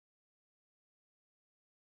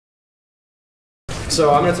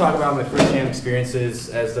So I'm going to talk about my first-hand experiences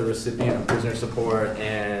as the recipient of prisoner support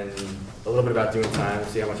and a little bit about doing time,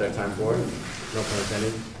 see how much I have time for. No pun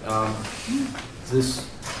intended.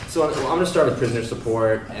 So I'm going to start with prisoner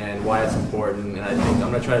support and why it's important, and I think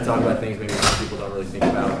I'm going to try to talk about things maybe most people don't really think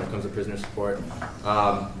about when it comes to prisoner support.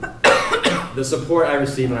 The support I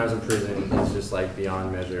received when I was in prison is just like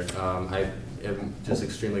beyond measure. I am just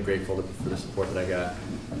extremely grateful for the support that I got.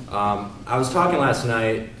 I was talking last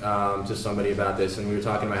night to somebody about this, and we were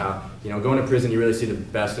talking about how, going to prison, you really see the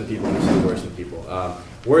best in people and you see the worst in people.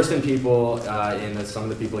 Worst in people in some of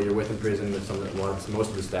the people you're with in prison, with most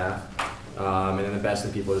of the staff, and then the best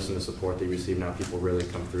in people is in the support that you receive and how people really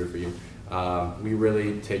come through for you. We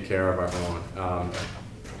really take care of our own.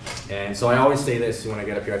 And so I always say this when I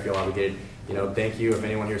get up here, I feel obligated. Thank you. If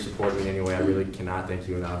anyone here supported me in any way, I really cannot thank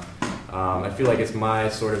you enough. I feel like it's my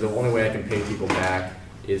the only way I can pay people back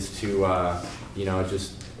is to,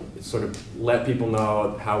 just sort of let people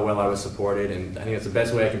know how well I was supported, and I think it's the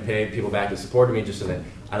best way I can pay people back that supported me, just so that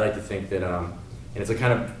I like to think that, and it's a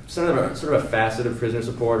kind of, sort of a facet of prisoner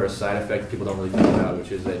support or a side effect that people don't really think about,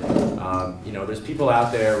 which is that, there's people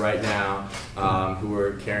out there right now who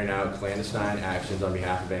are carrying out clandestine actions on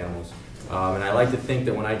behalf of animals. And I like to think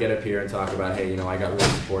that when I get up here and talk about, hey, I got really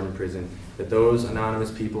support in prison, that those anonymous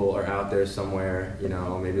people are out there somewhere,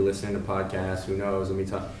 maybe listening to podcasts, who knows, and we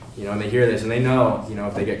talk, and they hear this and they know,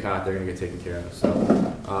 if they get caught, they're going to get taken care of.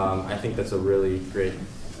 So I think that's a really great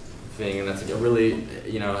thing, and that's a really,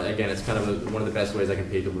 again, it's kind of one of the best ways I can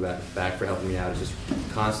pay people back for helping me out, is just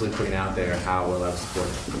constantly putting out there how well I was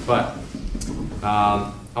supported. But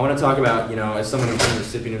I want to talk about, as someone who's been a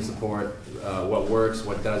recipient of support, what works,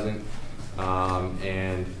 what doesn't.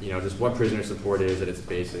 And just what prisoner support is at its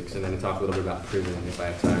basics, and then talk a little bit about prison if I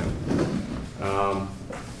have time.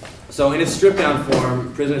 So in its stripped down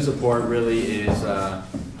form, prisoner support really is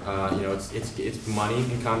it's money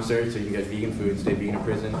in commissary, so you can get vegan food, stay vegan in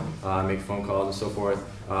prison, make phone calls and so forth.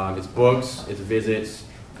 It's books, it's visits,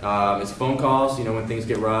 it's phone calls, when things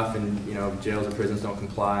get rough and jails and prisons don't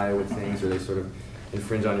comply with things or they sort of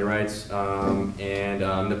infringe on your rights. And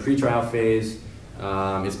the pretrial phase.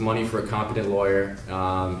 It's money for a competent lawyer,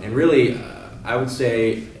 and really, I would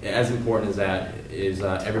say, as important as that is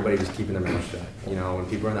everybody just keeping their mouth shut. When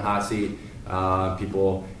people are in the hot seat,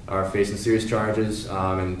 people are facing serious charges,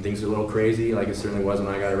 and things are a little crazy, like it certainly was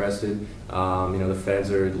when I got arrested. The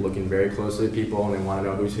feds are looking very closely at people, and they want to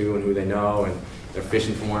know who's who and who they know, and they're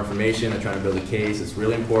fishing for more information. They're trying to build a case. It's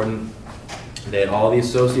really important that all the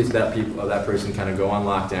associates of that person kind of go on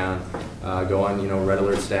lockdown, go on red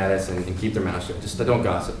alert status, and keep their mouth shut. Just don't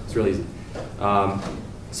gossip. It's really easy.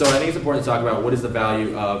 So I think it's important to talk about what is the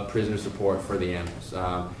value of prisoner support for the animals.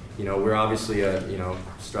 We're obviously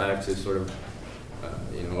strive to sort of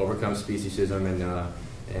overcome speciesism,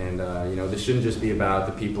 and this shouldn't just be about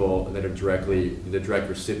the people that are the direct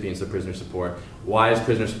recipients of prisoner support. Why is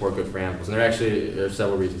prisoner support good for animals? And there are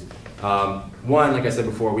several reasons. One, like I said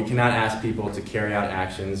before, we cannot ask people to carry out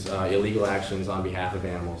actions, illegal actions on behalf of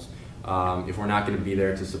animals, if we're not going to be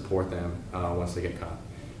there to support them once they get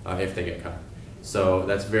caught, if they get caught. So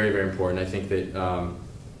that's very, very important. I think that, and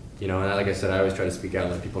like I said, I always try to speak out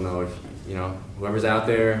and let people know if, whoever's out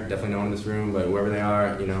there, definitely no one in this room, but whoever they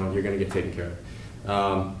are, you're going to get taken care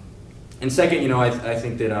of. And second, I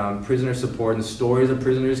think that prisoner support and stories of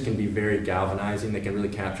prisoners can be very galvanizing. They can really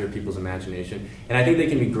capture people's imagination. And I think they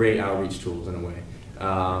can be great outreach tools in a way.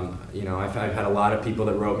 I've had a lot of people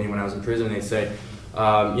that wrote me when I was in prison, and they'd say,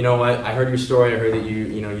 I heard your story. I heard that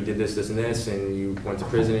you did this, this, and this, and you went to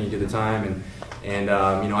prison and you did the time. And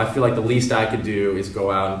I feel like the least I could do is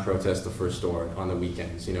go out and protest the first store on the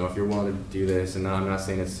weekends. If you're willing to do this, and I'm not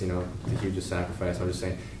saying it's, the hugest sacrifice. I'm just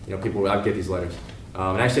saying, people, I get these letters.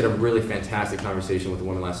 And I actually had a really fantastic conversation with a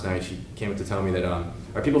woman last night. She came up to tell me that,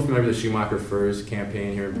 are people familiar with the Schumacher Furs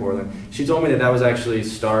campaign here in Portland? She told me that was actually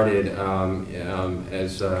started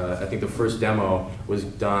as, I think the first demo was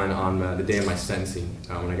done on the day of my sentencing,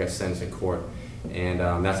 when I got sentenced in court. And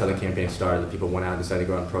that's how the campaign started. The people went out and decided to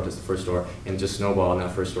go out and protest the first store, and just snowballed, and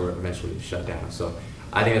that first store eventually shut down. So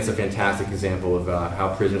I think that's a fantastic example of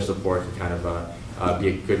how prisoner support can kind of be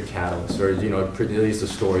a good catalyst, or at least the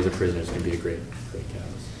stories of prisoners can be a great catalyst.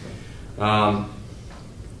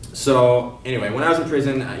 So anyway, when I was in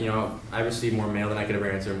prison, I received more mail than I could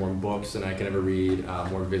ever answer, more books than I could ever read,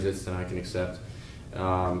 more visits than I can accept.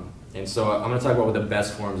 And so I'm going to talk about what the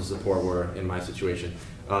best forms of support were in my situation.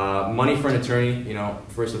 Money for an attorney,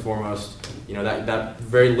 first and foremost, that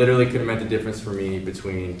very literally could have meant the difference for me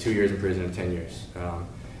between 2 years in prison and 10 years.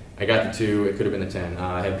 I got the 2, it could have been the 10.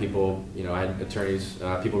 I had people, I had attorneys,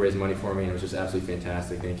 people raised money for me, and it was just absolutely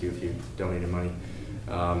fantastic. Thank you if you donated money.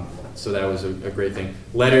 So that was a great thing.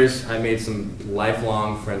 Letters, I made some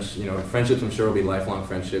lifelong friendships. I'm sure will be lifelong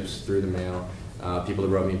friendships through the mail. People that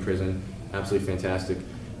wrote me in prison, absolutely fantastic.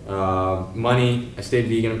 Money, I stayed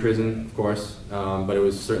vegan in prison, of course, but it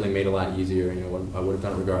was certainly made a lot easier. You know, I would have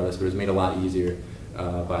done it regardless, but it was made a lot easier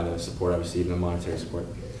by the support I received and the monetary support.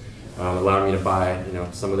 Allowed me to buy, you know,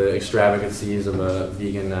 some of the extravagancies of a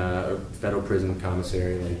vegan federal prison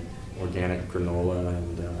commissary, like organic granola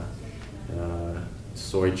and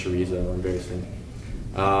soy chorizo and various things.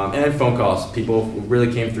 And then phone calls. People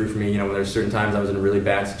really came through for me. You know, when there were certain times I was in a really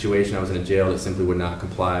bad situation, I was in a jail that simply would not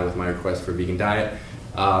comply with my request for a vegan diet.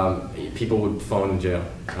 People would phone the jail.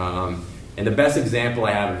 And the best example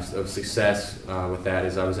I have of success with that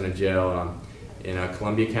is I was in a jail in a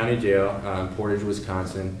Columbia County jail in Portage,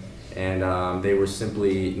 Wisconsin, and they were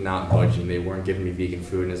simply not budging. They weren't giving me vegan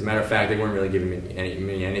food, and as a matter of fact, they weren't really giving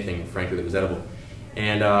me anything, frankly, that was edible.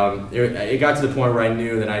 And it got to the point where I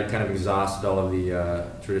knew that I'd kind of exhausted all of the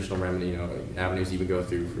traditional remedy, you know, avenues you would go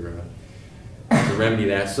through to remedy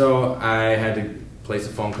that. So I had to place a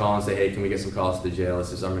phone call and say, hey, can we get some calls to the jail?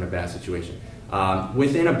 I'm in a bad situation.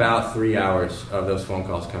 Within about 3 hours of those phone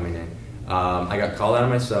calls coming in, I got called out of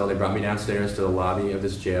my cell. They brought me downstairs to the lobby of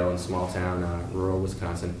this jail in small town, rural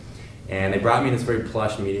Wisconsin. And they brought me in this very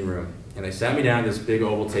plush meeting room. And they sat me down at this big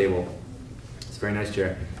oval table. It's a very nice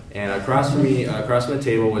chair. And across from the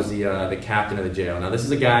table was the captain of the jail. Now this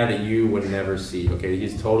is a guy that you would never see, okay?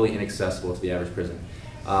 He's totally inaccessible to the average prison.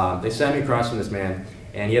 They sat me across from this man,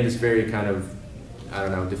 and he had this very kind of, I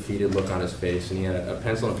don't know, defeated look on his face. And he had a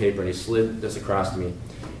pencil and paper, and he slid this across to me.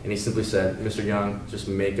 And he simply said, Mr. Young, just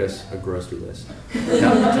make us a grocery list.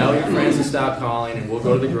 Tell your friends to stop calling, and we'll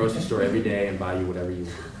go to the grocery store every day and buy you whatever you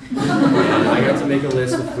want. And I got to make a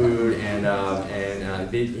list of food, and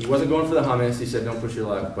he wasn't going for the hummus. He said, don't push your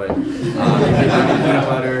luck, but he gave me peanut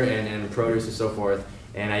butter and produce and so forth,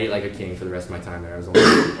 and I ate like a king for the rest of my time there. I was only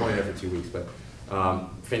there for 2 weeks, but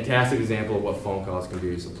fantastic example of what phone calls can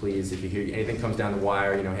do. So please, if you hear anything comes down the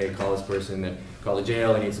wire, you know, hey, call this person, call the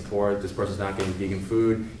jail, they need support, this person's not getting vegan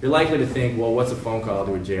food, you're likely to think, well, what's a phone call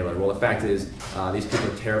to a jailer? Well, the fact is, these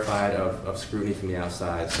people are terrified of scrutiny from the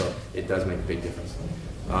outside, so it does make a big difference.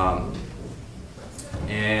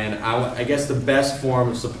 And I guess the best form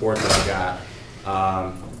of support that I got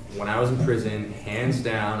when I was in prison, hands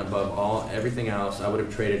down, above everything else, I would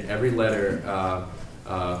have traded every letter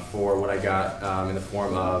for what I got in the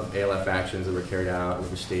form of ALF actions that were carried out, which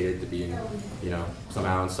were stated to be,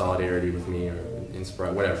 somehow in solidarity with me or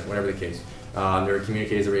inspired, whatever the case. There were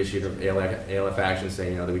communiques that were issued of ALF actions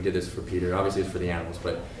saying, that we did this for Peter. Obviously, it's for the animals,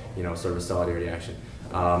 but sort of a solidarity action.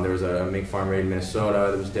 There was a mink farm raid in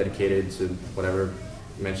Minnesota that was dedicated to whatever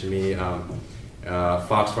mentioned me.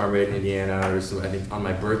 Fox farm raid in Indiana. There was some, I think, on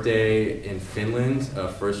my birthday in Finland,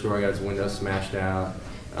 first door got its window smashed out.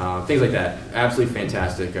 Things like that. Absolutely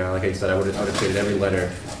fantastic. Like I said, I would have traded every letter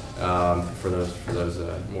for those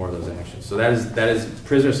more of those actions. So that is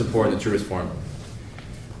prisoner support in the truest form,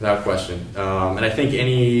 without question. And I think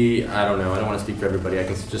I don't want to speak for everybody. I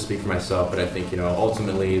can just speak for myself. But I think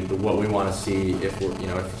ultimately what we want to see if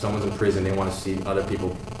someone's in prison, they want to see other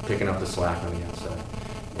people picking up the slack on the outside,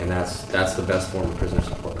 and that's the best form of prisoner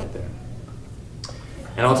support right there.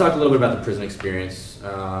 And I'll talk a little bit about the prison experience.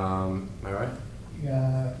 Am I right?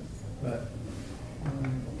 Yeah, but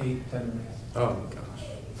 8-10 minutes. Oh gosh.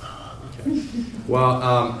 Okay.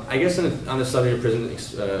 Well, I guess on the subject of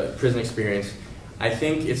prison experience, I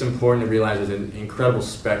think it's important to realize there's an incredible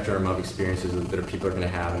spectrum of experiences that people are going to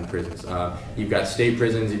have in prisons. You've got state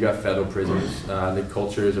prisons, you've got federal prisons. The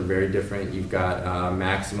cultures are very different. You've got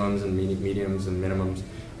maximums and mediums and minimums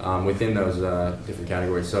within those different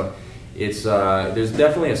categories. So there's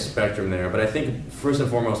definitely a spectrum there. But I think first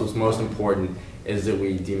and foremost, what's most important is that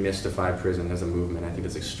we demystify prison as a movement. I think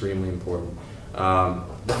it's extremely important.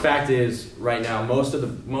 The fact is, right now, most of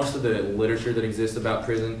the literature that exists about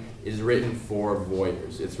prison is written for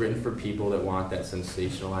voyeurs. It's written for people that want that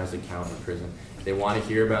sensationalized account of prison. They want to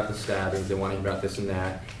hear about the stabbings, they want to hear about this and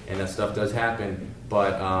that stuff does happen,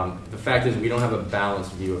 but the fact is we don't have a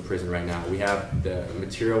balanced view of prison right now. We have the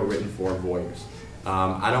material written for voyeurs.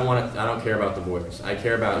 I don't care about the voyeurs. I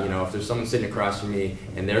care about, if there's someone sitting across from me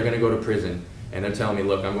and they're going to go to prison, and they're telling me,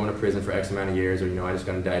 look, I'm going to prison for X amount of years, or I just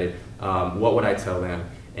got indicted, what would I tell them?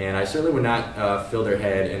 And I certainly would not fill their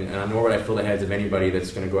head, and nor would I fill the heads of anybody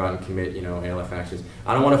that's going to go out and commit, ALF actions.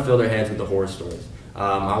 I don't want to fill their heads with the horror stories.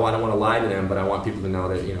 I don't want to lie to them, but I want people to know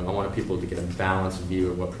that, I want people to get a balanced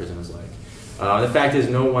view of what prison is like. The fact is,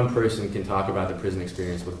 no one person can talk about the prison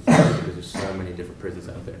experience with authority because there's so many different prisons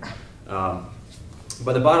out there.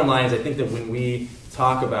 But the bottom line is, I think that when we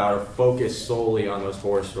talk about or focus solely on those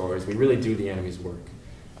horror stories, we really do the enemy's work.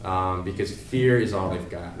 Because fear is all they've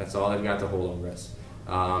got. That's all they've got to hold over us.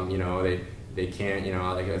 You know, they can't, you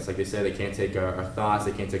know, it's like they said, they can't take our thoughts,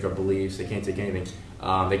 they can't take our beliefs, they can't take anything.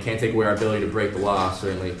 They can't take away our ability to break the law,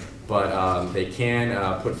 certainly, but they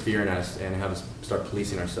can put fear in us and have us start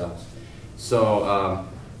policing ourselves. So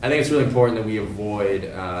I think it's really important that we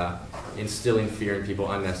avoid instilling fear in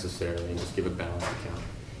people unnecessarily and just give a balanced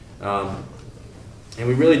account. And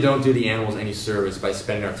we really don't do the animals any service by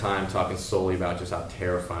spending our time talking solely about just how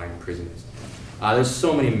terrifying prison is. There's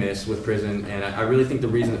so many myths with prison, and I really think the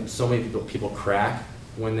reason that so many people crack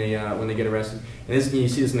when they get arrested, and this, you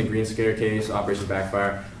see this in the Green Scare case, Operation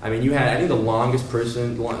Backfire. I mean, you had, I think the longest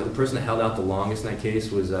person, the person that held out the longest in that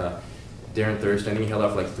case was Darren Thurston. I think he held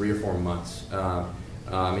out for like 3 or 4 months.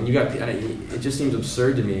 And you got, it just seems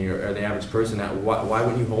absurd to me, or the average person, that why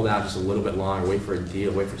wouldn't you hold out just a little bit longer, wait for a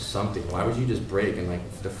deal, wait for something? Why would you just break in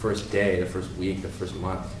like the first day, the first week, the first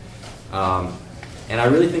month? And I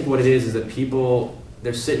really think what it is that people,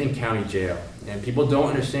 they're sitting in county jail, and people don't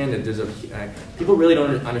understand that there's people really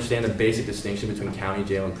don't understand the basic distinction between county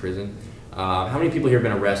jail and prison. How many people here have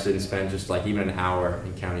been arrested and spent just like even an hour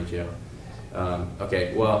in county jail?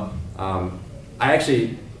 Okay, well, I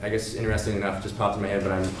guess interesting enough, just popped in my head,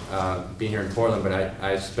 but I'm being here in Portland, but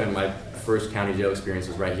I spent my first county jail experience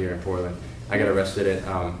was right here in Portland. I got arrested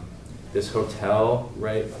at this hotel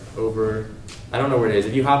right over, I don't know where it is.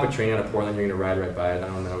 If you hop a train out of Portland, you're going to ride right by it. I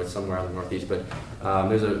don't know, it's somewhere out in the Northeast, but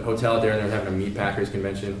there's a hotel out there, and they're having a meat packers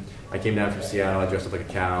convention. I came down from Seattle, I dressed up like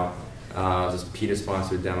a cow. It was this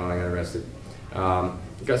PETA-sponsored demo, and I got arrested.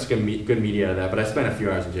 Got some good media out of that, but I spent a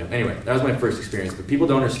few hours in jail. Anyway, that was my first experience, but people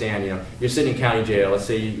don't understand, you know, you're sitting in county jail, let's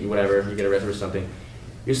say you get arrested for something.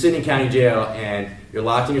 You're sitting in county jail, and you're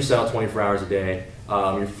locked in your cell 24 hours a day.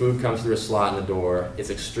 Your food comes through a slot in the door. It's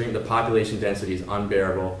extreme, the population density is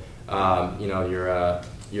unbearable. You know,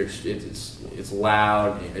 it's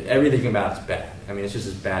loud, everything about it's bad. I mean, it's just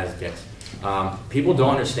as bad as it gets. People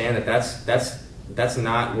don't understand that that's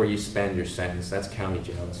not where you spend your sentence. That's county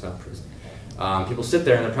jail, it's not prison. People sit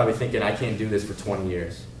there and they're probably thinking, I can't do this for 20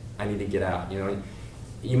 years. I need to get out. You know,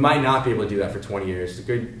 you might not be able to do that for 20 years. The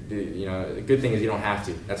good thing is you don't have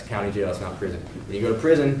to. That's county jail. It's not prison. When you go to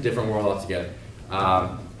prison, different world altogether.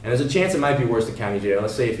 And there's a chance it might be worse than county jail.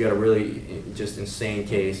 Let's say if you had a really just insane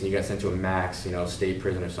case and you got sent to a max, you know, state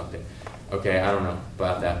prison or something. Okay, I don't know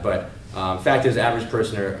about that, but fact is, average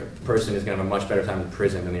person is going to have a much better time in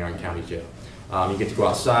prison than they are in county jail. You get to go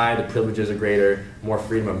outside, the privileges are greater, more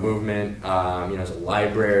freedom of movement, you know, there's a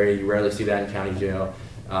library, you rarely see that in county jail.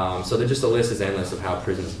 So the list is endless of how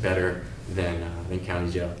prison is better than county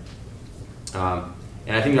jail.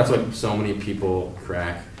 And I think that's why so many people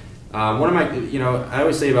crack. One of my, you know, I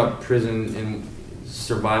always say about prison and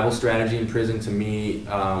survival strategy in prison to me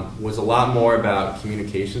was a lot more about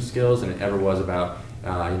communication skills than it ever was about,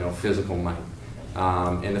 you know, physical might.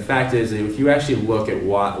 And the fact is that if you actually look at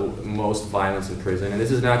what most violence in prison, and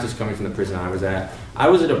this is not just coming from the prison I was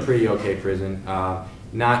at a pretty okay prison,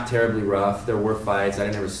 not terribly rough. There were fights, I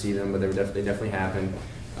didn't ever see them, but they definitely happened.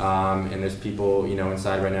 And there's people, you know,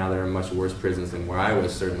 inside right now that are in much worse prisons than where I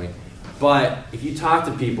was, certainly. But if you talk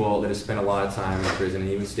to people that have spent a lot of time in prison,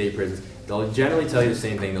 and even state prisons, they'll generally tell you the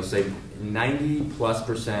same thing. They'll say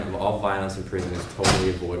 90+% of all violence in prison is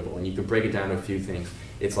totally avoidable. And you can break it down to a few things.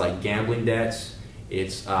 It's like gambling debts,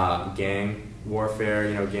 it's gang warfare,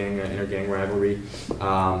 you know, inter-gang rivalry.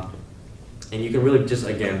 And you can really just,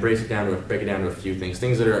 again, break it down to a few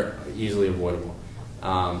things that are easily avoidable.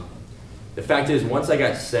 The fact is, once I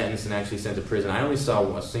got sentenced and actually sent to prison, I only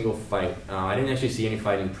saw a single fight. I didn't actually see any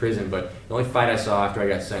fight in prison, but the only fight I saw after I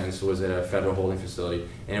got sentenced was at a federal holding facility,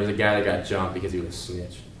 and it was a guy that got jumped because he was a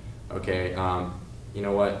snitch. Okay, you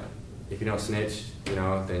know what? If you don't snitch, you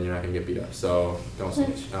know, then you're not going to get beat up, so don't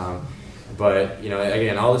snitch. But, you know,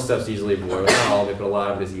 again, all this stuff's easily avoidable. Not all of it, but a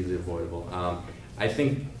lot of it is easily avoidable. I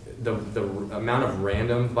think the amount of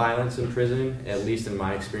random violence in prison, at least in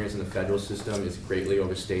my experience in the federal system, is greatly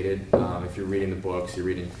overstated. If you're reading the books, you're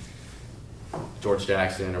reading George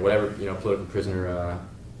Jackson or whatever, you know, political prisoner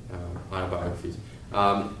autobiographies,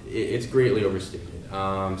 it's greatly overstated.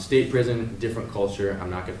 State prison, different culture.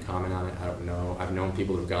 I'm not going to comment on it. I don't know. I've known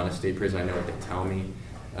people who've gone to state prison. I know what they tell me.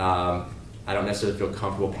 I don't necessarily feel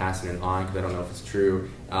comfortable passing it on because I don't know if it's true.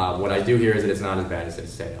 What I do hear is that it's not as bad as they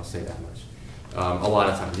say. I'll say that much. A lot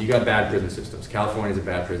of times. You got bad prison systems. California is a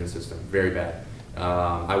bad prison system. Very bad.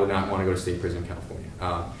 I would not want to go to state prison in California.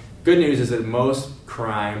 Good news is that most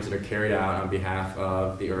crimes that are carried out on behalf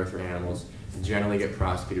of the earth or animals generally get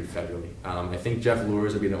prosecuted federally. I think Jeff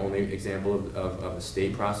Lures would be the only example of a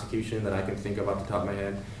state prosecution that I can think of off the top of my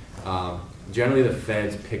head. Generally, the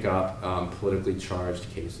feds pick up politically charged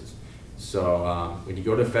cases. So when you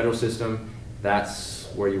go to the federal system, that's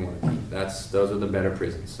where you want to be. Those are the better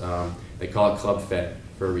prisons. They call it Club Fed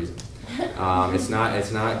for a reason. It's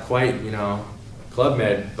not quite, you know, Club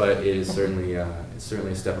Med, but it is certainly it's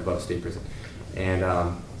certainly a step above state prison. And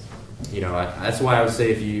you know, that's why I would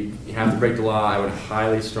say if you have to break the law, I would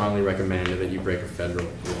highly strongly recommend that you break a federal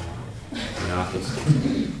law, not the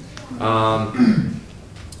state.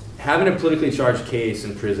 Having a politically charged case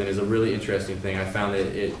in prison is a really interesting thing. I found that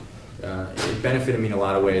it benefited me in a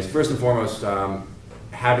lot of ways. First and foremost,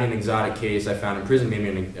 having an exotic case I found in prison made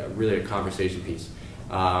me really a conversation piece.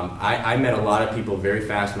 I met a lot of people very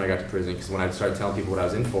fast when I got to prison, because when I started telling people what I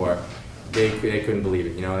was in for, they couldn't believe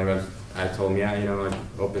it. You know, I told them, yeah, you know, I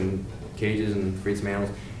opened cages and freed some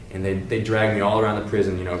animals, and they dragged me all around the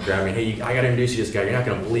prison, you know, grabbed me, hey, I got to introduce you to this guy. You're not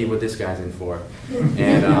going to believe what this guy's in for.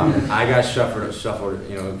 And I got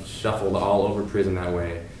shuffled all over prison that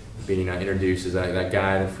way, being introduced as that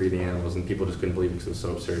guy that freed the animals, and people just couldn't believe it because it was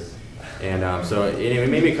so absurd. And so anyway, it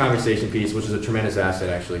made me a conversation piece, which is a tremendous asset,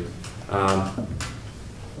 actually.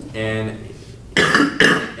 And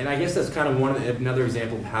I guess that's kind of another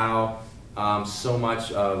example of how so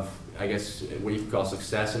much of, I guess, what you could call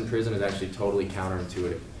success in prison is actually totally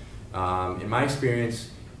counterintuitive. In my experience,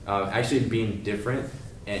 actually being different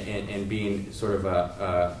and being sort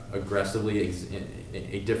of aggressively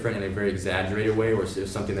different in a very exaggerated way, or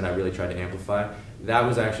something that I really tried to amplify, that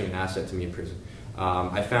was actually an asset to me in prison.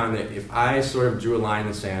 I found that if I sort of drew a line in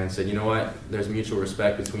the sand and said, you know what, there's mutual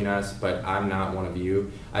respect between us, but I'm not one of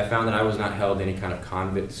you, I found that I was not held to any kind of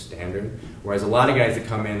convict standard. Whereas a lot of guys that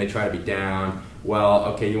come in, they try to be down. Well,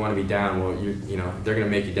 okay, you want to be down, well, you know, they're going to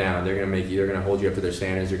make you down. They're going to hold you up to their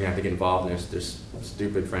standards. You're going to have to get involved in there's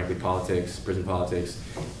stupid, frankly, politics, prison politics,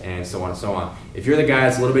 and so on and so on. If you're the guy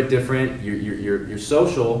that's a little bit different, you're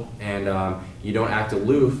social, and you don't act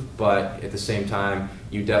aloof, but at the same time,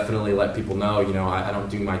 you definitely let people know, you know, I don't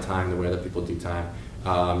do my time the way other people do time.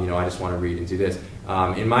 You know, I just want to read and do this.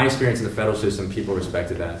 In my experience in the federal system, people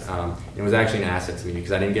respected that. It was actually an asset to me,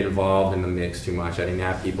 because I didn't get involved in the mix too much. I didn't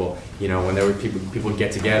have people, you know, when there were people would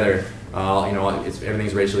get together, you know,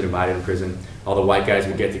 everything's racially divided in prison. All the white guys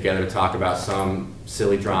would get together to talk about some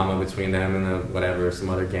silly drama between them and some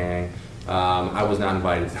other gang. I was not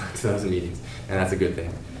invited to those meetings, and that's a good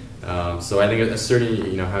thing. So I think asserting,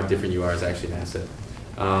 you know, how different you are is actually an asset.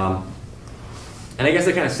 And I guess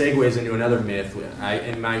that kind of segues into another myth.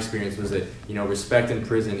 In my experience, was that, you know, respect in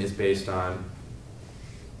prison is based on.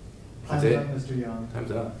 Time's up, Mr. Young.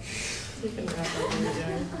 Time's up. You can wrap up what you're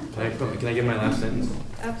doing. Can I give my last sentence?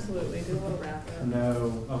 Absolutely, do a little wrap up.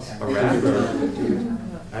 No, okay. A wrap?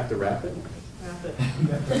 I have to wrap it? Wrap it.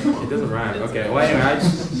 It doesn't rhyme. Okay. Well, anyway,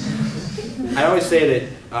 I always say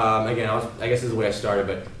that. Again, I guess this is the way I started,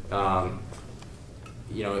 but.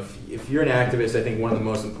 You know, if you're an activist, I think one of the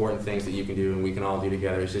most important things that you can do, and we can all do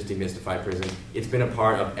together, is just demystify prison. It's been a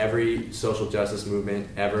part of every social justice movement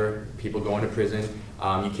ever. People going to prison.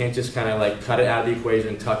 You can't just kind of like cut it out of the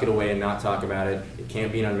equation, tuck it away, and not talk about it. It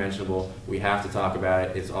can't be an unmentionable. We have to talk about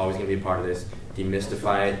it. It's always going to be a part of this.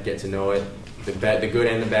 Demystify it, get to know it, the good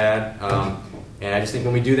and the bad. And I just think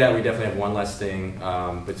when we do that, we definitely have one less thing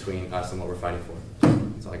between us and what we're fighting for.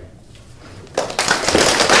 That's all I got.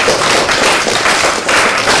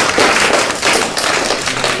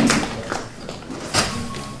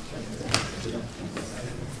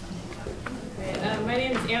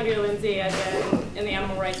 I've been in the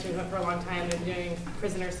animal rights movement for a long time. I've been doing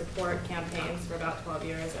prisoner support campaigns for about 12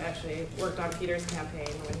 years. I actually worked on Peter's campaign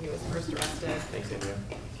when he was first arrested. Thanks, Andrea.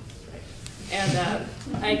 And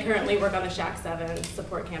I currently work on the Shack 7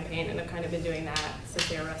 support campaign, and I've kind of been doing that since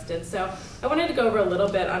they were arrested. So I wanted to go over a little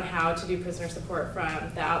bit on how to do prisoner support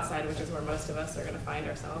from the outside, which is where most of us are going to find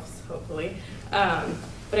ourselves, hopefully.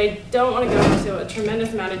 But I don't want to go into a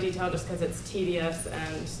tremendous amount of detail just because it's tedious,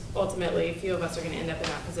 and ultimately few of us are going to end up in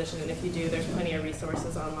that position. And if you do, there's plenty of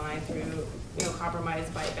resources online through, you know, Compromise,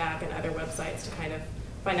 Bite Back, and other websites to kind of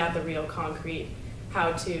find out the real concrete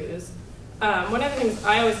how-tos. One of the things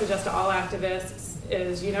I always suggest to all activists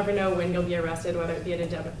is you never know when you'll be arrested, whether it be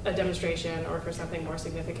at a demonstration or for something more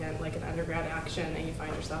significant like an underground action, and you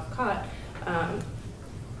find yourself caught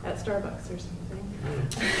at Starbucks or something.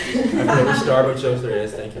 Every Starbucks shows there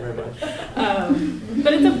is. Thank you very much.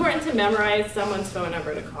 But it's important to memorize someone's phone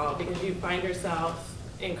number to call, because you find yourself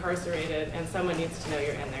incarcerated and someone needs to know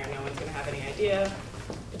you're in there. No one's going to have any idea.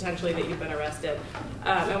 potentially that you've been arrested.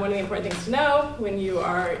 And one of the important things to know when you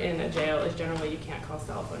are in a jail is generally you can't call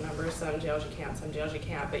cell phone numbers. Some jails you can, some jails you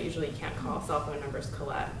can't, but usually you can't call cell phone numbers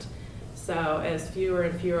collect. So as fewer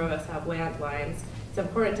and fewer of us have landlines, it's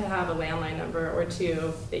important to have a landline number or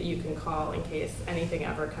two that you can call in case anything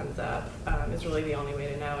ever comes up. Is really the only way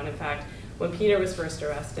to know. And in fact, when Peter was first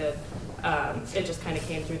arrested, it just kind of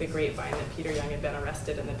came through the grapevine that Peter Young had been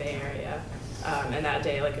arrested in the Bay Area. And that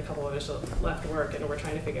day, like a couple of us left work and we're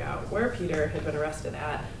trying to figure out where Peter had been arrested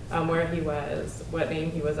at, where he was, what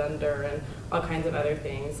name he was under, and all kinds of other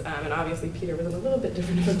things. And obviously Peter was in a little bit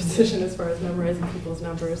different of a position as far as memorizing people's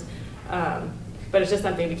numbers. But it's just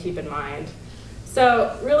something to keep in mind.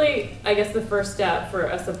 So really, I guess the first step for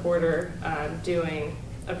a supporter doing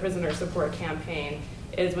a prisoner support campaign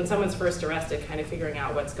is when someone's first arrested, kind of figuring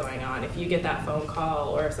out what's going on. If you get that phone call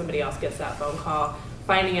or if somebody else gets that phone call,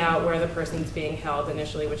 finding out where the person's being held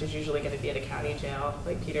initially, which is usually going to be at a county jail,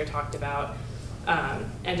 like Peter talked about,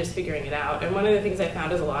 and just figuring it out. And one of the things I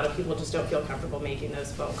found is a lot of people just don't feel comfortable making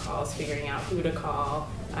those phone calls, figuring out who to call,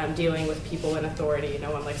 dealing with people in authority.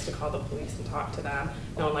 No one likes to call the police and talk to them.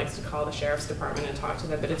 No one likes to call the sheriff's department and talk to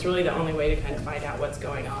them, but it's really the only way to kind of find out what's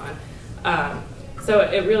going on. So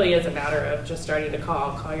it really is a matter of just starting to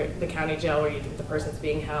call the county jail where you think the person's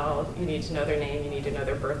being held. You need to know their name, you need to know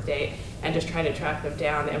their birth date, and just try to track them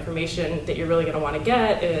down. The information that you're really going to want to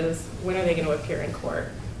get is when are they going to appear in court?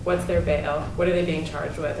 What's their bail? What are they being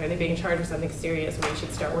charged with? Are they being charged with something serious where you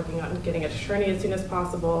should start working on getting an attorney as soon as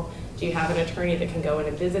possible? Do you have an attorney that can go in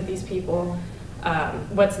and visit these people?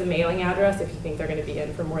 What's the mailing address if you think they're going to be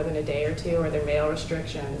in for more than a day or two? Are there mail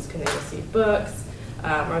restrictions? Can they receive books?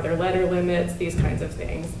 Are there letter limits? These kinds of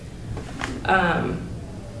things.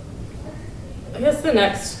 I guess the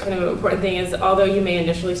next kind of important thing is, although you may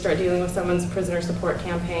initially start dealing with someone's prisoner support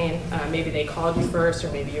campaign, maybe they called you first,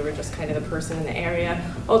 or maybe you were just kind of the person in the area,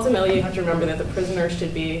 ultimately you have to remember that the prisoner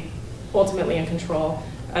should be ultimately in control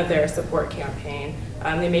of their support campaign.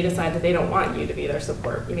 They may decide that they don't want you to be their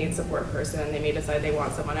main support person. They may decide they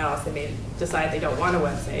want someone else. They may decide they don't want a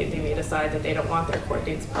website. They may decide that they don't want their court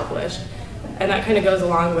dates published. And that kind of goes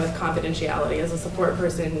along with confidentiality. As a support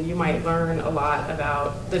person, you might learn a lot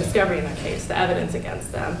about the discovery in the case, the evidence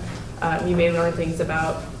against them. You may learn things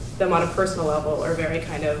about them on a personal level or very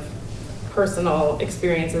kind of personal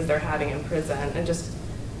experiences they're having in prison. And just,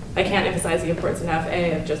 I can't emphasize the importance enough,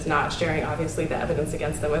 A, of just not sharing, obviously, the evidence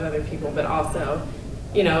against them with other people, but also,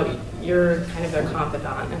 you know, you're kind of their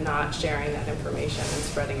confidant and not sharing that information and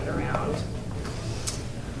spreading it around.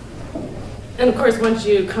 And of course, once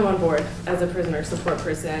you come on board as a prisoner support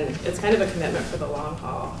person, it's kind of a commitment for the long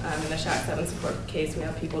haul. In the Shack 7 support case, we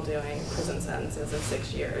have people doing prison sentences of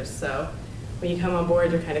 6 years. So when you come on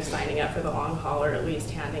board, you're kind of signing up for the long haul, or at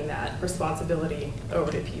least handing that responsibility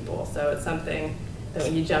over to people. So it's something that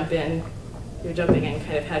when you jump in, you're jumping in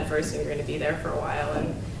kind of head first, and you're going to be there for a while.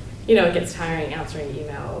 And you know, it gets tiring answering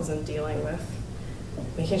emails and dealing with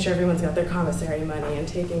making sure everyone's got their commissary money and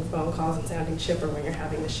taking phone calls and sounding chipper when you're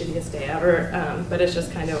having the shittiest day ever. But it's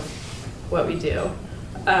just kind of what we do.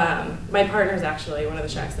 My partner's actually one of the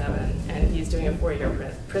Shack 7, and he's doing a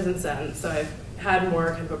 4-year prison sentence. So I've had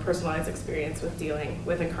more kind of a personalized experience with dealing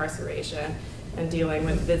with incarceration and dealing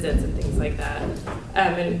with visits and things like that.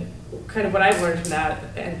 And kind of what I've learned from that,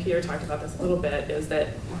 and Peter talked about this a little bit, is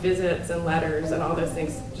that visits and letters and all those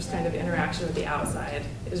things, just kind of interaction with the outside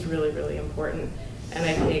is really, really important. And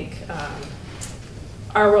I think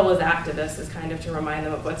our role as activists is kind of to remind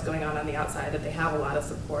them of what's going on the outside, that they have a lot of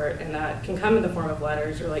support, and that can come in the form of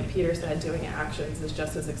letters, or like Peter said, doing actions is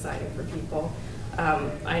just as exciting for people.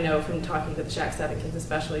 I know from talking to the Shack 7 kids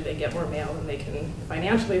especially, they get more mail than they can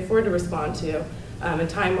financially afford to respond to, and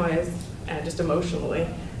time-wise and just emotionally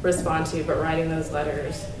respond to, but writing those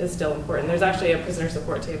letters is still important. There's actually a prisoner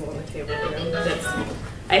support table in the table room that's,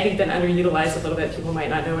 I think, been underutilized a little bit. People might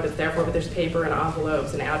not know what it's there for, but there's paper and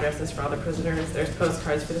envelopes and addresses for all the prisoners. There's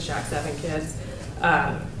postcards for the Shack 7 kids.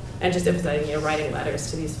 And just emphasizing, you know, writing letters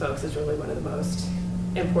to these folks is really one of the most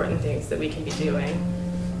important things that we can be doing.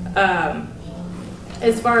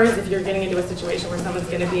 As far as if you're getting into a situation where someone's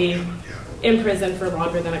going to be in prison for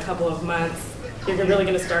longer than a couple of months, you're really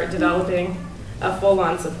going to start developing a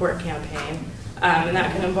full-on support campaign. And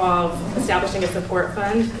that can involve establishing a support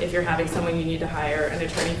fund if you're having someone you need to hire an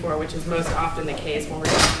attorney for, which is most often the case when we're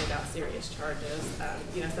talking about serious charges,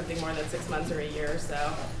 you know, something more than 6 months or a year or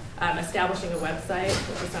so. Establishing a website,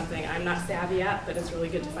 which is something I'm not savvy at, but it's really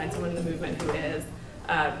good to find someone in the movement who is.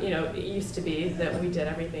 You know, it used to be that we did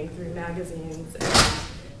everything through magazines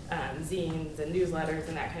and zines and newsletters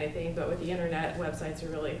and that kind of thing, but with the internet, websites are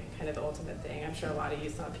really kind of the ultimate thing. I'm sure a lot of you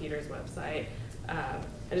saw Peter's website. and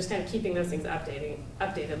just kind of keeping those things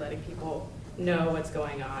updated, letting people know what's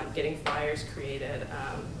going on, getting flyers created,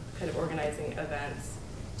 kind of organizing events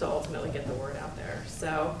to ultimately get the word out there.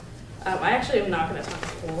 So I actually am not going to talk a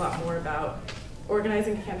whole lot more about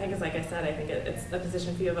organizing a campaign, because like I said, I think it's a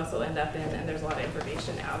position few of us will end up in, and there's a lot of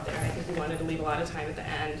information out there. I think we wanted to leave a lot of time at the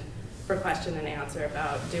end for question and answer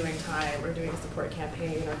about doing time or doing a support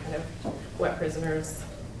campaign, or kind of what prisoners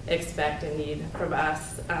expect and need from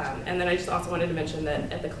us. And then I just also wanted to mention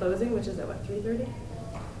that at the closing, which is at what, 3:30?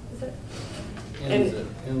 Is it? Ends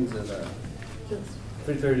at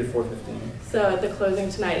 3:30 to 4:15. So at the closing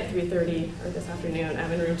tonight at 3:30, or this afternoon,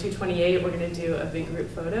 I'm in room 228. We're going to do a big group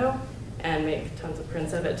photo and make tons of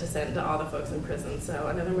prints of it to send to all the folks in prison. So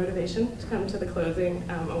another motivation to come to the closing,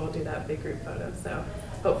 and we'll do that big group photo. So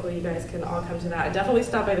hopefully you guys can all come to that. And definitely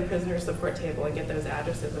stop by the prisoner support table and get those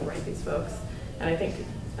addresses and write these folks. And I think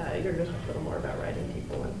you're going to talk a little more about writing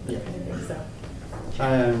people and that kind of thing. So.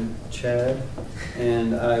 I am Chad,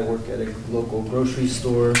 and I work at a local grocery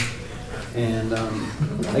store. And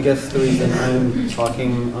I guess the reason I'm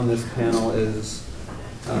talking on this panel is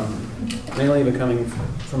mainly becoming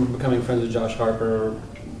friends with Josh Harper.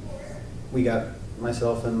 We got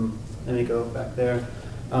myself and Emiko back there,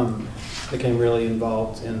 became really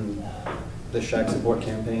involved in the Shack support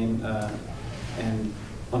campaign, and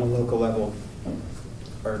on a local level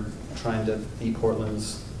are trying to be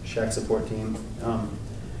Portland's Shack support team,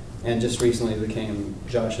 and just recently became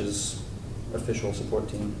Josh's official support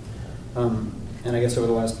team. And I guess over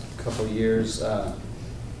the last couple of years,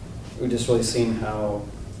 we've just really seen how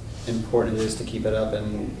important it is to keep it up,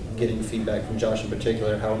 and getting feedback from Josh in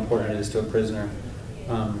particular, how important it is to a prisoner.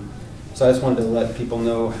 So I just wanted to let people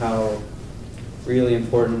know how really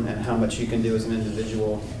important and how much you can do as an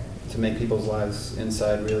individual to make people's lives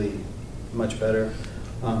inside really much better.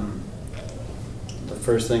 The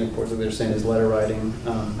first thing, of course, that they're saying is letter writing.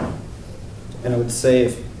 And I would say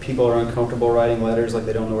if people are uncomfortable writing letters, like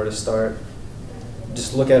they don't know where to start,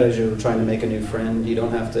 just look at it as you're trying to make a new friend. You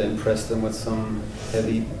don't have to impress them with some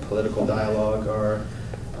heavy political dialogue, or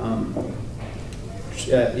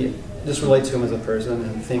just relate to them as a person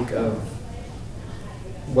and think of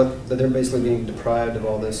that they're basically being deprived of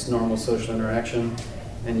all this normal social interaction,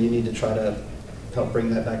 and you need to try to help bring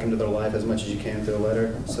that back into their life as much as you can through a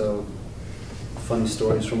letter. So funny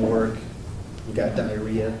stories from work, you got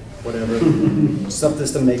diarrhea, whatever, something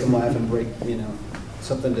just to make them laugh and break,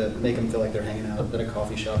 something to make them feel like they're hanging out at a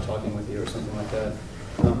coffee shop talking with you or something like that.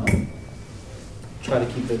 Try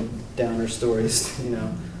to keep the downer stories,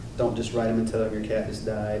 don't just write them and tell them your cat just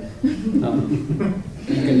died. You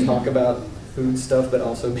can talk about food stuff, but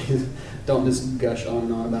also don't just gush on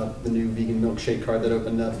and on about the new vegan milkshake cart that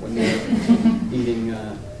opened up when you're eating,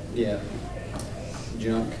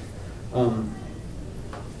 junk.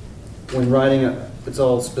 When writing, it's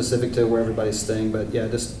all specific to where everybody's staying, but yeah,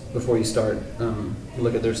 just before you start,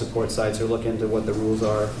 look at their support sites or look into what the rules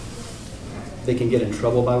are. They can get in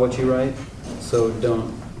trouble by what you write, so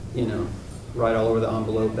don't, write all over the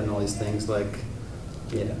envelope and all these things like,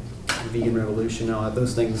 vegan revolution and all that.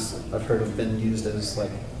 Those things I've heard have been used as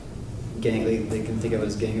like gang, they can think of it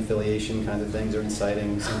as gang affiliation kind of things, or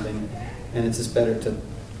inciting something, and it's just better to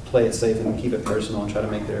play it safe and keep it personal and try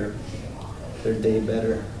to make their day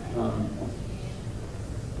better.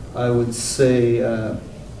 I would say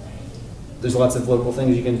there's lots of local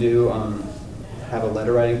things you can do. Have a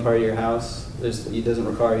letter writing party at your house. It doesn't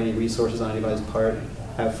require any resources on anybody's part.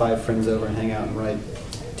 Have 5 friends over and hang out and write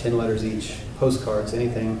 10 letters each, postcards,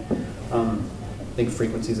 anything. I think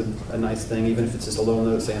frequency is a nice thing, even if it's just a little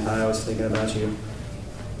note saying, hi, I was thinking about you.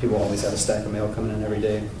 People always have a stack of mail coming in every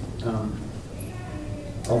day.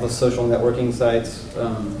 All the social networking sites,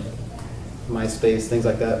 MySpace, things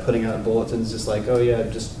like that, putting out bulletins just like, oh yeah,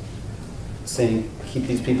 just saying, keep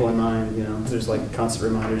these people in mind, There's like constant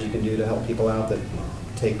reminders you can do to help people out that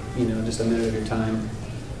take, just a minute of your time.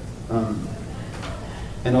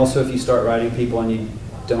 And also if you start writing people and you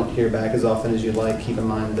don't hear back as often as you'd like, keep in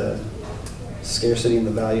mind the scarcity and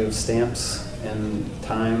the value of stamps and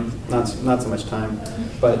time, not so much time,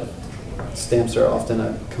 but stamps are often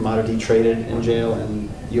a commodity traded in jail,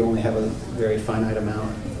 and you only have a very finite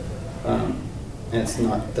amount. And it's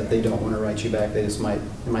not that they don't want to write you back, it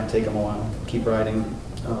might take them a while. Keep writing.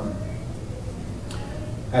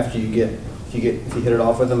 After if you hit it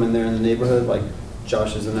off with them and they're in the neighborhood, like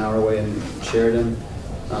Josh is an hour away in Sheridan,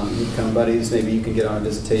 you become buddies. Maybe you can get on a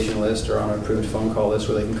visitation list or on an approved phone call list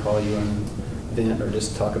where they can call you and vent or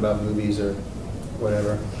just talk about movies or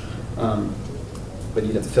whatever. But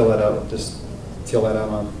you'd have to fill that out. Just fill that out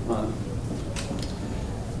on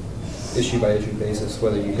issue by issue basis,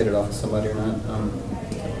 whether you hit it off with somebody or not.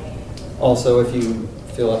 Also, if you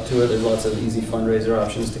feel up to it, there's lots of easy fundraiser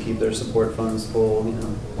options to keep their support funds full, you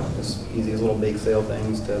know, as easy as little bake sale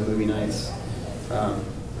things to movie nights.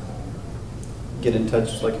 Get in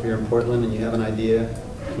touch, like if you're in Portland and you have an idea,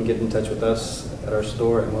 you can get in touch with us at our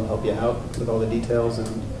store and we'll help you out with all the details.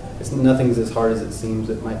 And nothing's as hard as it seems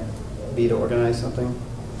it might be to organize something.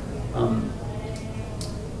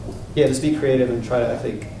 Yeah, just be creative and try to, I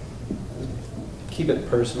think, keep it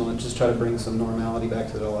personal and just try to bring some normality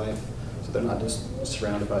back to their life so they're not just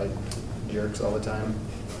surrounded by jerks all the time.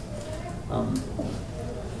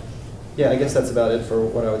 Yeah, I guess that's about it for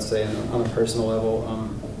what I would say on a personal level.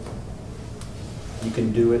 You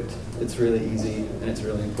can do it. It's really easy and it's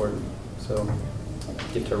really important. So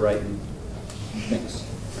get to writing. Thanks.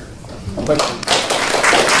 Questions?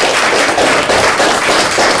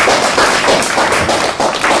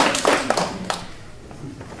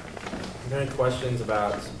 Are there any questions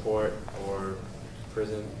about support or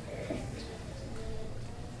prison?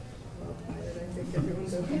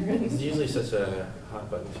 It's usually such a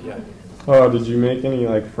hot button. Yeah. Oh, did you make any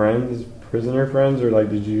like friends, prisoner friends, or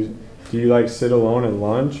like do you like sit alone at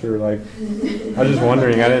lunch, or like? I was just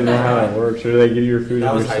wondering. I didn't know how that works. Or do they give you your food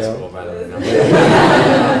That was yourself? high school, by the way. No.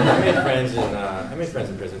 I made friends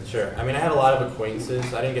in prison. Sure. I mean, I had a lot of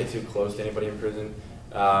acquaintances. I didn't get too close to anybody in prison.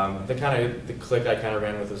 The clique I kind of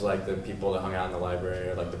ran with was like the people that hung out in the library,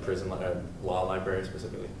 or like the prison law library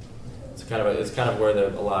specifically. It's kind of where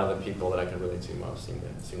a lot of the people that I can relate to most seem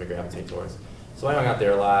to gravitate towards. So I hung out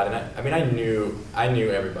there a lot, and I knew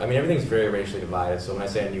everybody. I mean, everything's very racially divided. So when I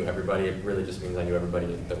say I knew everybody, it really just means I knew everybody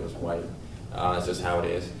that was white. That's just how it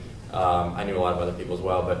is. I knew a lot of other people as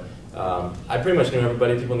well, but I pretty much knew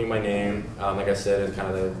everybody. People knew my name. Like I said, it's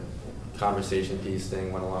kind of the conversation piece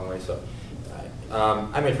thing went a long way. So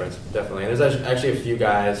I made friends, definitely. And there's actually a few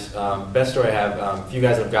guys. Best story I have, a few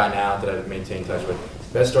guys that have gotten out that I've maintained touch with.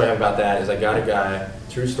 Best story I have about that is I got a guy,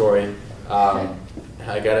 true story.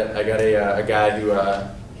 I got a guy who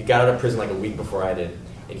he got out of prison like a week before I did,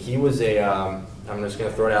 and he was I'm just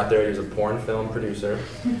gonna throw it out there. He was a porn film producer,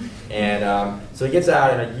 and so he gets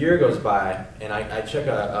out, and a year goes by, and I check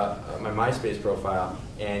my MySpace profile,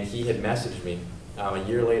 and he had messaged me a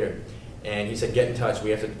year later, and he said, "Get in touch. We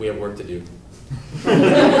have work to do." Now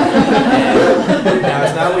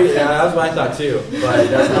it's not that was what I thought too, but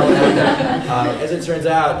that's not what happened. As it turns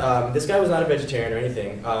out, this guy was not a vegetarian or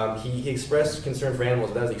anything. He expressed concern for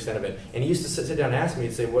animals, but that was the extent of it. And he used to sit down and ask me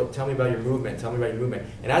and say, tell me about your movement, tell me about your movement.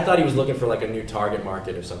 And I thought he was looking for like a new target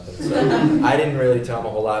market or something. So I didn't really tell him a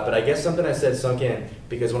whole lot, but I guess something I said sunk in,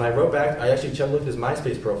 because when I wrote back, I actually looked at his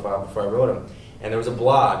MySpace profile before I wrote him, and there was a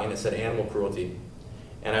blog, and it said animal cruelty.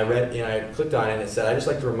 And I clicked on it, and it said, "I'd just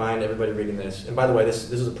like to remind everybody reading this." And by the way,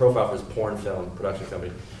 this is a profile for his porn film production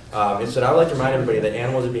company. It said, "I would like to remind everybody that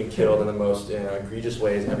animals are being killed in the most egregious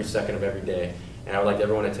ways every second of every day. And I would like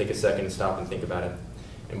everyone to take a second and stop and think about it."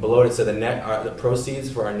 And below it said, the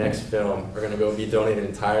proceeds for our next film are going to be donated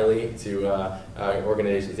entirely to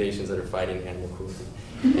organizations that are fighting animal cruelty.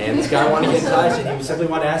 And this guy wanted to get in touch, and he simply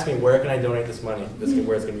wanted to ask me, where can I donate this money?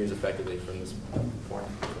 Where it's going to be used effectively from this porn.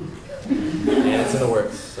 And it's in the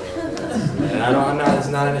works. So, and it's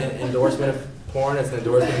not an endorsement of porn, it's an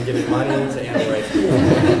endorsement of giving money to animal rights.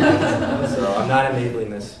 So I'm not enabling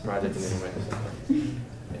this project in any way. So,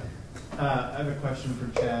 yeah. I have a question for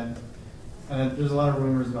Chad. There's a lot of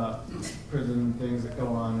rumors about prison things that go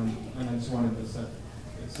on, and I just wanted to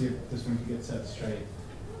see if this one could get set straight.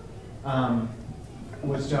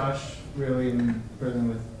 Was Josh really in prison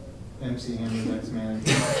with MC Hammer's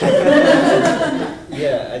ex-manager?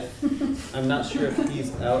 Yeah, I'm not sure if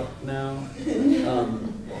he's out now.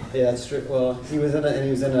 Yeah, that's true. Well, he was in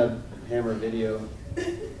a Hammer video.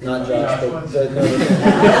 Not Josh, but the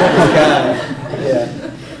guy. Yeah.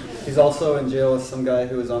 He's also in jail with some guy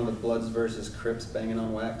who was on the Bloods versus Crips Banging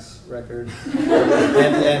on Wax record.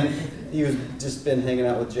 and he was just been hanging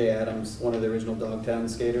out with Jay Adams, one of the original Dogtown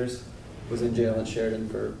skaters. Was in jail in Sheridan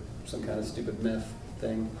for some kind of stupid meth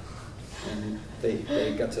thing. And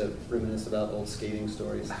they got to reminisce about old skating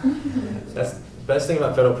stories. That's the best thing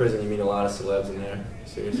about federal prison. You meet a lot of celebs in there.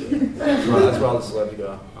 Seriously, that's where all the celebs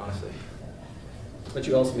go. Honestly. But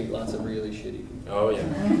you also meet lots of really shitty people. Oh yeah.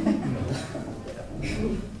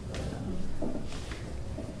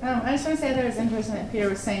 I just want to say that it was interesting that Peter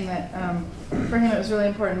was saying that for him it was really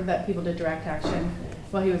important that people did direct action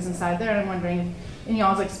while he was inside there. And I'm wondering, in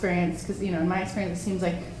y'all's experience, because in my experience it seems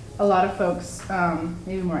like a lot of folks,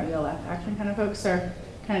 maybe more ELF action kind of folks, are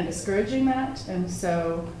kind of discouraging that, and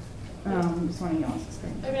so just wanting y'all's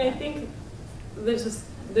experience. I mean, I think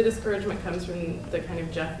the discouragement comes from the kind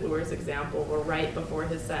of Jeff Luer's example, where right before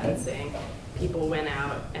his sentencing, people went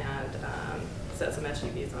out and set some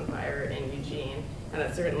SUVs on fire in Eugene. And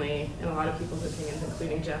that certainly, in a lot of people's opinions,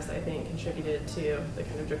 including Jeff's, I think, contributed to the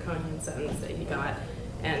kind of draconian sentence that he got.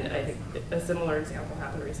 And I think a similar example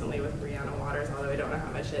happened recently with Brianna Waters, although I don't know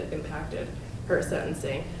how much it impacted her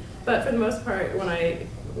sentencing. But for the most part,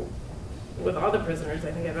 with all the prisoners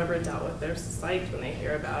I think I've ever dealt with, they're psyched when they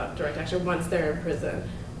hear about direct action once they're in prison.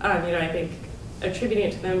 I think attributing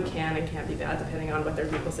it to them can and can't be bad depending on what their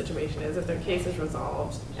legal situation is. If their case is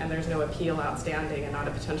resolved and there's no appeal outstanding and not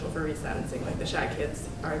a potential for resentencing, like the Shack kids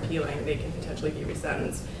are appealing, they can potentially be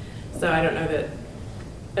resentenced. So I don't know that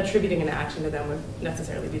attributing an action to them would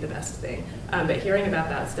necessarily be the best thing. But hearing about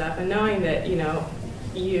that stuff and knowing that,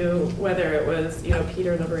 whether it was,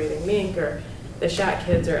 Peter liberating mink or the Shack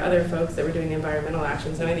kids or other folks that were doing the environmental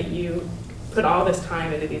actions, knowing that you put all this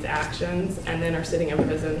time into these actions and then are sitting in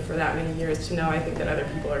prison for that many years, to know, I think, that other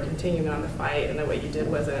people are continuing on the fight and that what you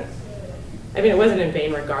did wasn't in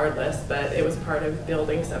vain regardless, but it was part of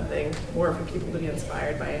building something more for people to be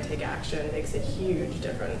inspired by and take action. It makes a huge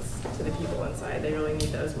difference to the people inside. They really need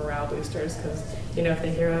those morale boosters because, if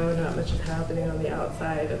they hear, oh, not much is happening on the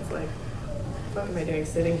outside, it's like, what am I doing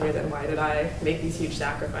sitting here then? Why did I make these huge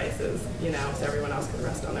sacrifices, so everyone else can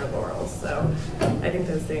rest on their laurels? So I think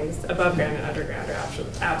those things, above ground and underground, are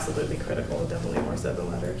absolutely critical, definitely more so than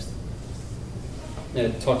letters. Yeah,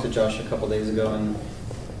 I talked to Josh a couple days ago and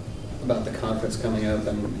about the conference coming up,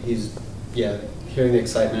 and he's, hearing the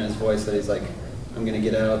excitement in his voice that he's like, I'm going to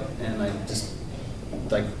get out, and I just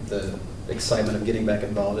like the excitement of getting back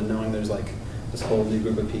involved and knowing there's like this whole new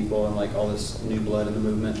group of people and like all this new blood in the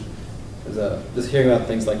movement. Just hearing about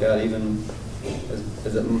things like that, even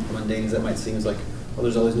as mundane as that might seem, is like, well,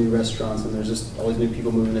 there's all these new restaurants and there's just all these new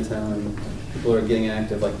people moving to town and people are getting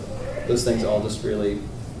active. Like those things all just really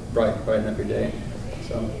brighten up your day.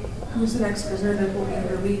 So. Who's the next prisoner that will be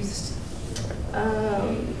released?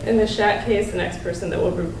 In the Shack case, the next person that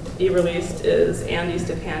will be released is Andy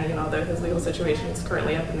Stepanian, although his legal situation is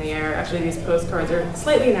currently up in the air. Actually, these postcards are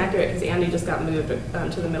slightly inaccurate because Andy just got moved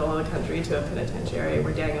to the middle of the country to a penitentiary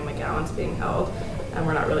where Daniel McGowan's being held, and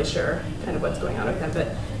we're not really sure kind of what's going on with him,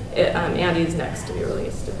 but Andy's next to be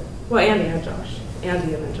released. Well, Andy and Josh.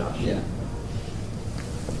 Andy and then Josh. Yeah.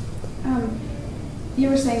 You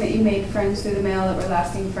were saying that you made friends through the mail that were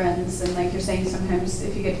lasting friends, and like you're saying, sometimes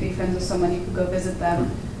if you get to be friends with someone, you can go visit them.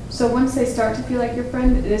 So once they start to feel like your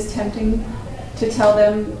friend, it is tempting to tell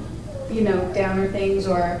them, downer things,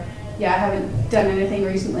 or, I haven't done anything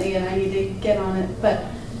recently and I need to get on it. But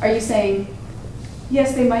are you saying,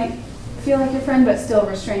 yes, they might feel like your friend, but still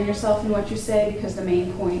restrain yourself in what you say because the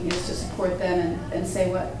main point is to support them and say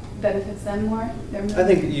what benefits them more? I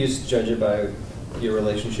think you just judge it by your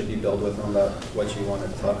relationship you build with them about what you want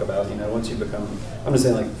to talk about. Once you become, I'm just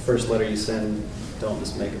saying, like, first letter you send, don't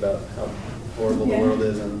just make about how horrible the world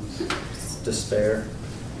is and despair.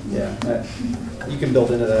 Yeah, you can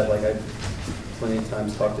build into that. Like, I plenty of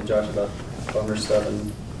times talked to Josh about bummer stuff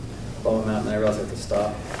and bum him out, and I realized I have to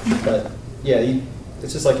stop. But yeah,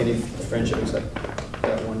 it's just like any friendship, except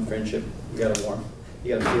that one friendship, you got to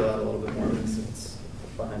feel out a little bit more. It's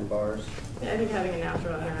behind bars. Yeah, I think having a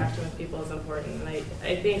natural interaction with people is important, and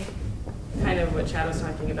I think kind of what Chad was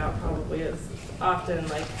talking about probably is often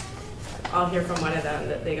like I'll hear from one of them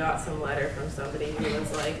that they got some letter from somebody who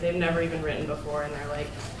was like, they've never even written before, and they're like,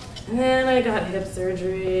 and then I got hip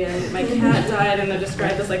surgery and my cat died, and they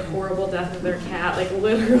described this like horrible death of their cat, like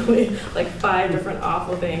literally like 5 different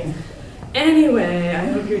awful things. Anyway, I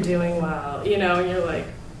hope you're doing well, and you're like,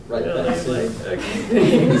 right, really, like,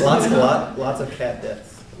 okay. lots of cat deaths.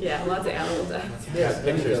 Yeah, lots of animal deaths. Yeah,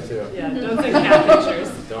 pictures too. Yeah, don't send cat pictures.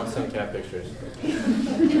 Don't send cat pictures. I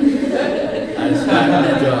had a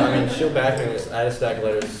stack, she'll back me. I had a stack of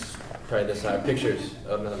letters probably this size, pictures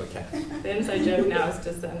of nothing but cats. The inside joke now is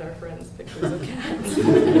to send our friends pictures of cats.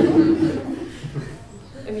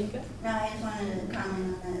 Amika? No, I just wanted to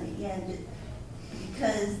comment on that. Yeah,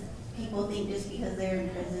 because people think just because they're in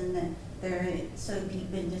prison that they're so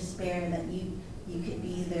deep in despair that you could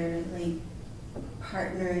be their like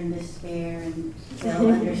partner in despair and they'll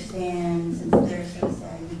understand since they're so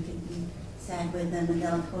sad. You could be sad with them and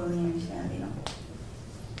they'll totally understand. They don't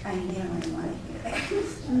really want to hear that.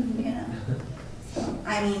 So,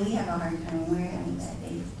 we have a hard time. We're having bad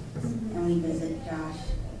days, and we visit Josh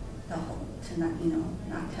to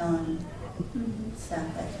not tell him stuff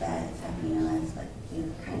that's bad that's happening to us, but we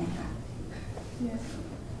kind of have. Yes.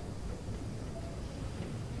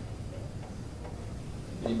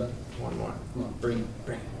 Anybody? One more. Come on, bring.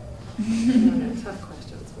 Tough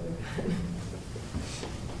questions.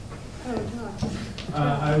 Oh, Josh.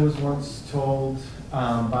 I was once told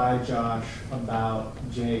by Josh about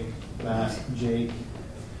Jake that Jake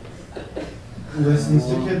listens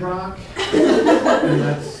to Kid Rock, and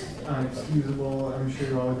that's unexcusable. I'm sure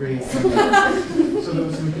you all agree. So there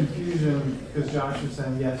was some confusion because Josh was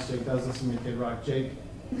saying yes, Jake does listen to Kid Rock. Jake,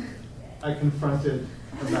 I confronted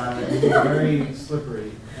about it. He was very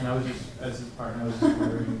slippery, and I was just, as his partner, I was just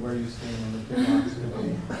wondering where you stand on the Kid Rock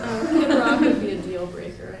story. Kid Rock would be a deal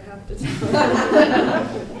breaker, I have to tell you.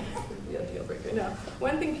 Would be a deal breaker. No,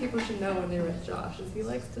 one thing people should know when they're with Josh is he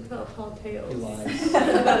likes to tell tall tales He lies.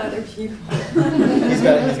 about other people. He's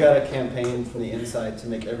got a campaign from the inside to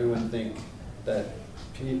make everyone think that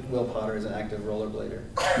Will Potter is an active rollerblader.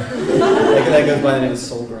 That goes by the name of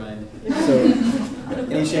Soul Grind. So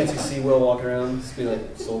any chance you see Will walking around, just be like,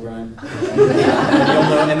 Soul Grind. And you'll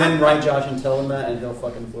know, and then write Josh and tell him that, and he'll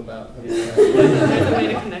fucking flip out. There's a way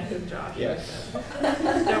to connect with Josh. Yeah.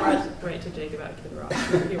 Don't write to Jake about Kid Rock.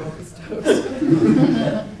 He won't be stoked. He's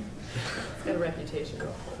got a reputation to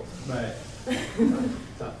uphold. Right.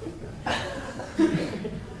 Tough.